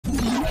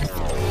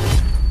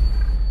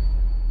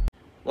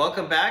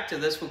Welcome back to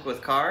This Week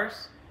with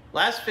Cars.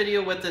 Last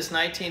video with this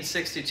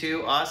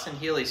 1962 Austin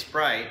Healey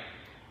Sprite,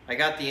 I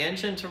got the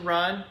engine to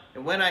run,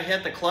 and when I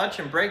hit the clutch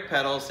and brake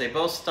pedals, they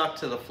both stuck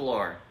to the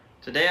floor.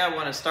 Today I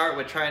want to start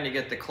with trying to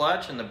get the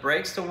clutch and the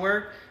brakes to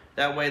work,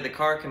 that way the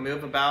car can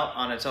move about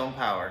on its own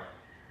power.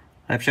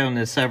 I've shown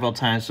this several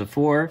times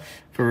before.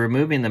 For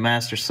removing the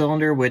master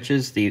cylinder, which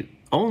is the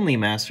only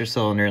master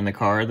cylinder in the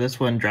car, this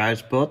one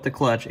drives both the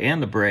clutch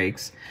and the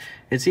brakes.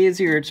 It's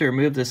easier to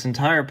remove this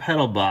entire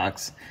pedal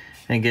box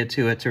and get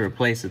to it to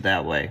replace it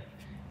that way.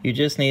 You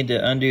just need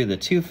to undo the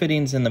two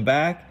fittings in the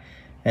back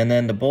and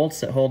then the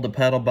bolts that hold the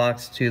pedal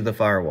box to the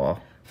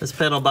firewall. This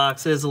pedal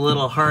box is a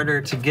little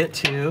harder to get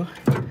to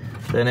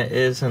than it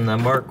is in the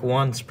Mark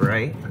I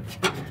Sprite.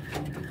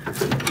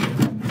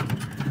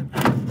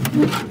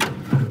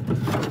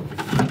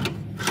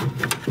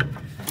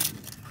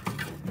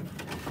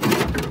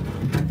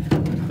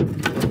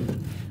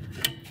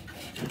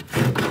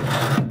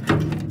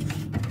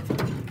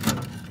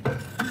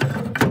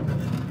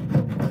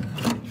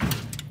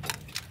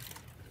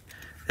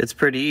 It's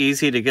pretty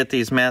easy to get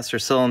these master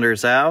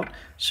cylinders out.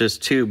 It's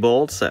just two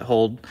bolts that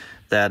hold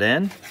that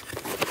in.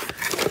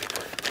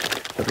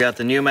 I've got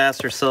the new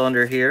master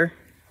cylinder here.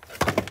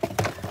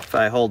 If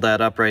I hold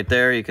that up right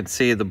there, you can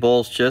see the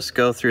bolts just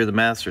go through the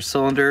master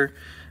cylinder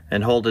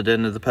and hold it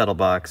into the pedal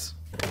box.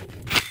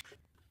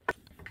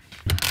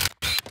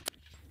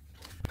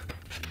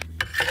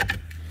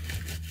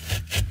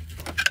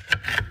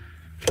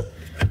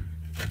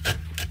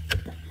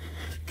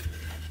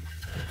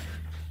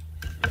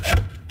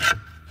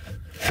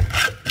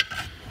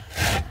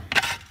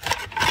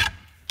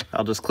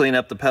 I'll just clean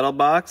up the pedal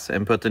box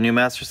and put the new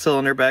master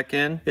cylinder back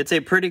in. It's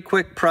a pretty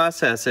quick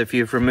process if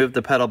you've removed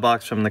the pedal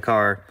box from the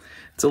car.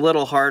 It's a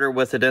little harder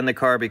with it in the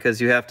car because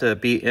you have to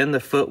be in the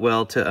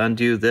footwell to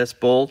undo this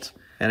bolt.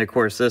 And of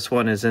course this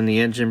one is in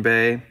the engine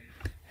bay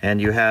and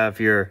you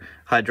have your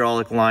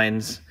hydraulic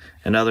lines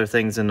and other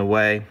things in the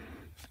way.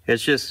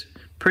 It's just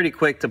pretty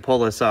quick to pull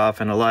this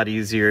off and a lot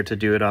easier to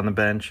do it on the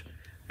bench.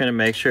 I'm gonna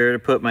make sure to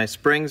put my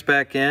springs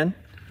back in.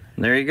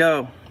 And there you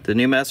go, the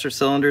new master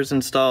cylinder is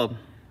installed.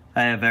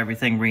 I have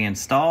everything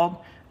reinstalled,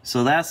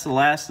 so that's the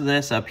last of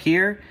this up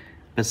here,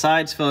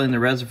 besides filling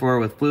the reservoir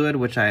with fluid,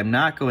 which I am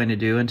not going to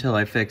do until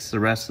I fix the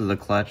rest of the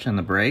clutch and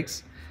the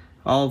brakes.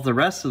 All of the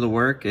rest of the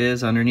work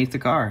is underneath the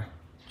car.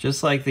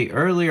 Just like the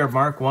earlier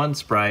Mark I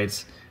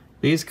Sprites,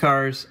 these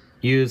cars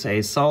use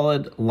a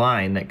solid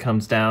line that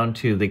comes down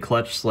to the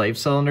clutch slave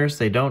cylinders.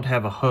 They don't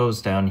have a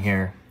hose down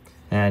here,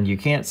 and you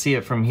can't see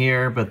it from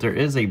here, but there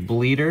is a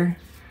bleeder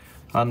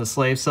on the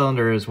slave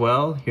cylinder as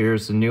well.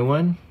 Here's the new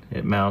one.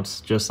 It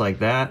mounts just like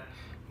that.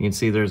 You can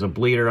see there's a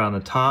bleeder on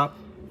the top,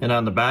 and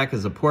on the back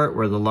is a port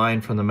where the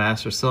line from the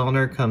master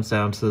cylinder comes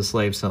down to the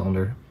slave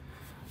cylinder.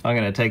 I'm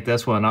gonna take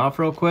this one off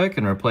real quick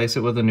and replace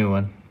it with a new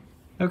one.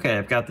 Okay,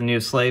 I've got the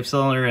new slave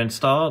cylinder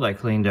installed. I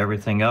cleaned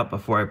everything up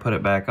before I put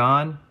it back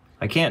on.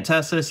 I can't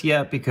test this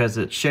yet because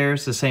it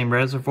shares the same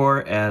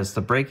reservoir as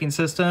the braking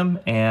system,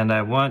 and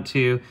I want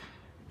to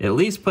at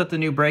least put the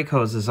new brake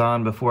hoses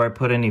on before I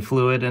put any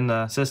fluid in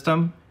the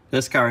system.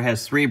 This car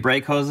has 3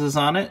 brake hoses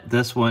on it,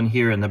 this one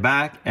here in the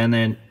back, and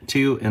then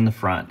 2 in the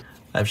front.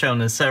 I've shown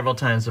this several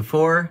times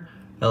before.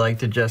 I like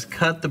to just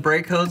cut the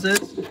brake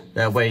hoses.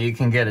 That way you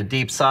can get a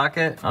deep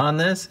socket on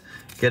this,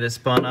 get it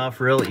spun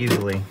off real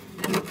easily.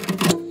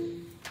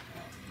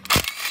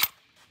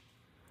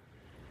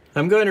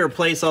 I'm going to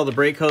replace all the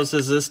brake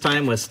hoses this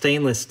time with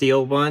stainless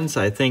steel ones.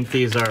 I think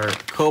these are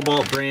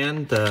Cobalt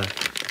brand. The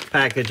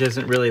package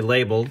isn't really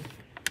labeled.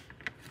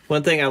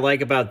 One thing I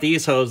like about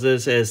these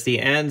hoses is the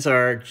ends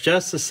are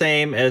just the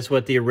same as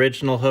what the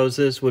original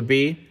hoses would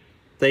be.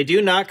 They do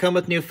not come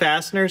with new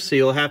fasteners, so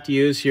you'll have to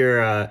use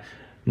your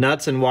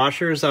nuts and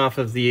washers off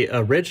of the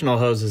original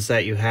hoses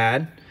that you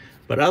had.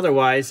 But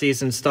otherwise,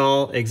 these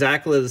install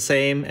exactly the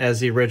same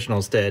as the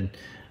originals did,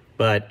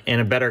 but in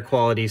a better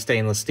quality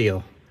stainless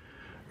steel.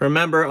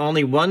 Remember,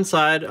 only one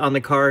side on the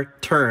car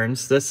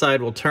turns. This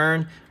side will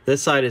turn.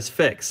 This side is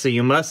fixed, so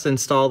you must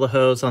install the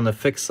hose on the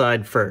fixed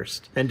side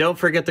first. And don't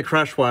forget the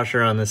crush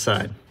washer on this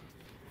side.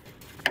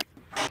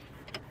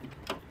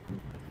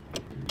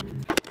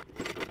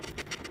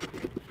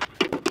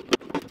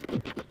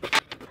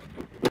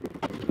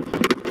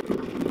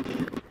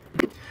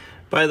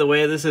 By the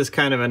way, this is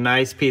kind of a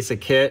nice piece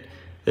of kit.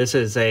 This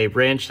is a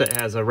wrench that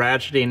has a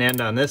ratcheting end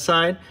on this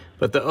side,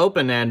 but the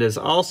open end is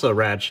also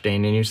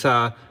ratcheting, and you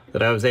saw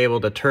that I was able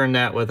to turn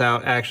that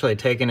without actually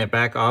taking it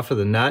back off of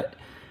the nut.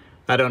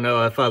 I don't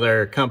know if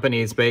other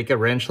companies make a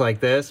wrench like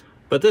this,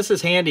 but this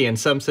is handy in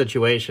some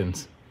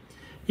situations.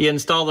 You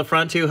install the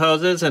front 2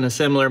 hoses in a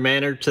similar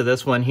manner to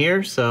this one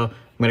here, so I'm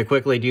going to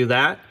quickly do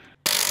that.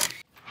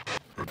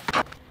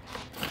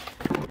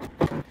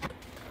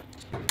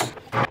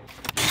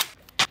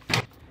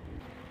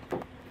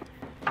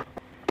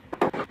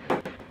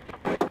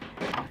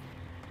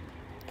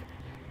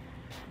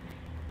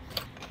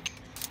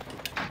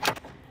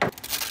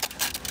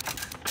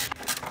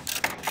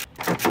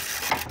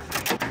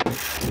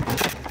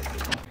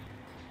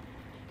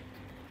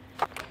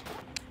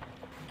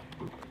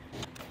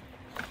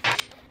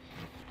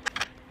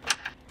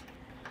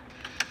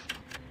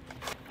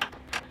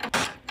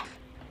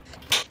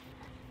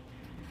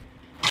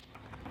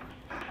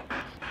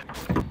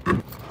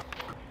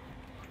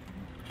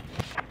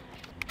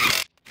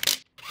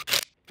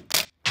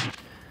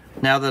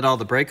 Now that all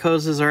the brake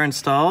hoses are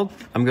installed,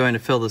 I'm going to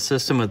fill the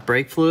system with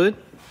brake fluid.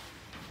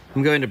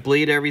 I'm going to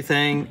bleed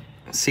everything,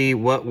 see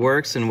what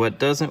works and what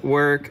doesn't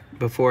work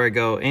before I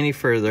go any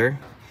further.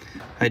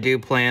 I do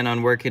plan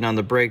on working on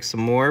the brakes some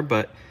more,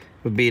 but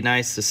it would be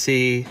nice to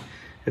see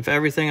if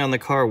everything on the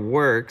car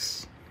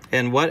works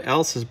and what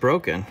else is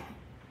broken.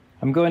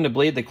 I'm going to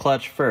bleed the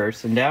clutch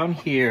first, and down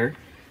here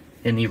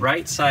in the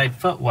right side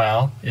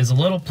footwell is a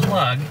little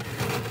plug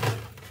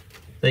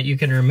that you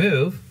can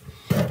remove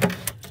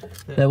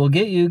that will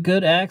get you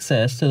good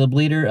access to the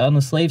bleeder on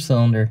the slave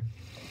cylinder.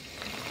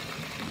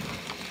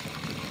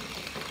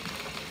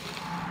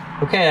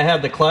 Okay, I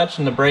have the clutch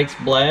and the brakes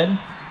bled.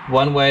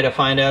 One way to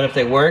find out if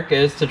they work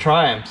is to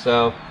try them.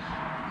 So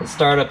let's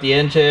start up the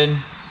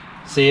engine,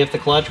 see if the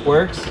clutch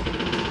works.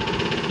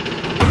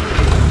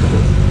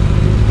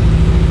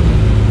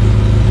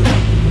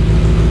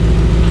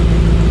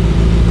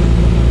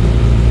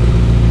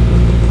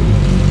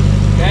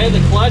 Okay,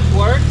 the clutch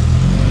works.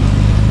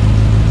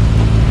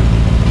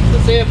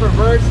 Let's see if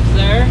reverse is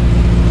there.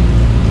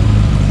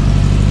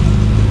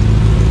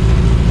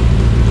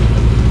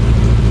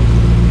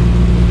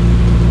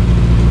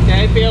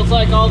 Okay, feels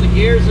like all the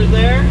gears are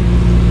there.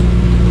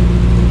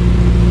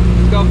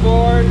 Let's go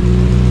forward.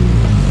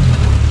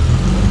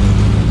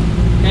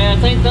 And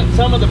I think that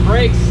some of the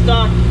brakes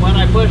stuck when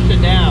I pushed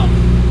it down.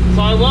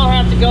 So I will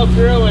have to go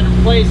through and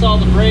replace all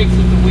the brakes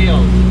at the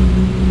wheels.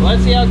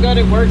 Let's see how good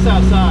it works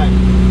outside.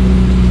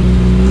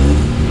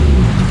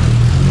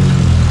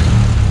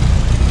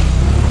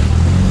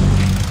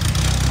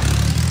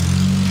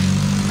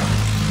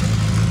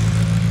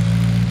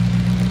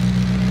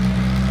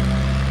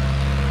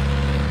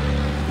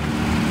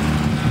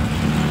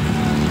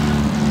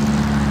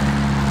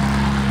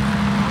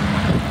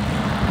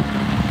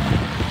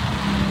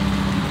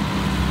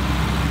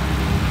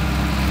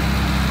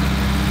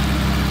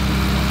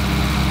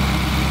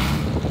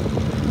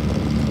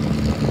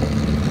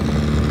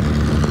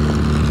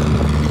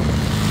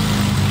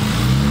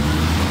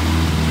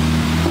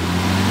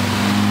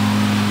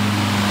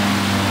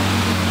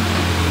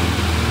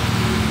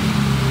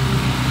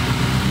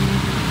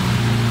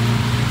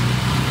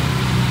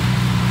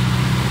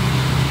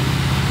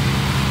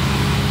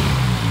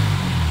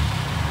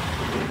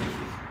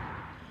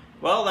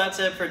 Well, that's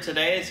it for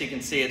today. As you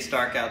can see, it's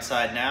dark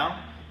outside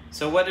now.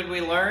 So what did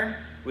we learn?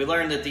 We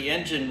learned that the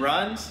engine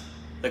runs,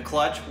 the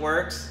clutch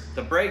works,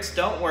 the brakes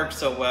don't work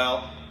so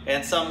well,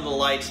 and some of the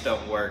lights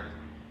don't work.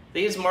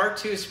 These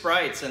Mark II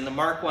Sprites and the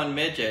Mark I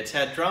Midgets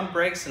had drum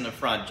brakes in the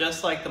front,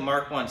 just like the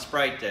Mark I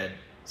Sprite did.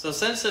 So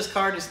since this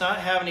car does not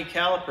have any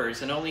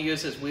calipers and only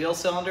uses wheel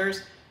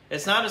cylinders,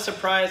 it's not a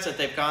surprise that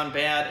they've gone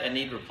bad and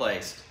need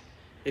replaced.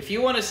 If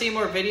you want to see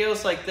more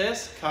videos like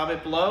this,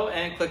 comment below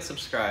and click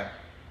subscribe.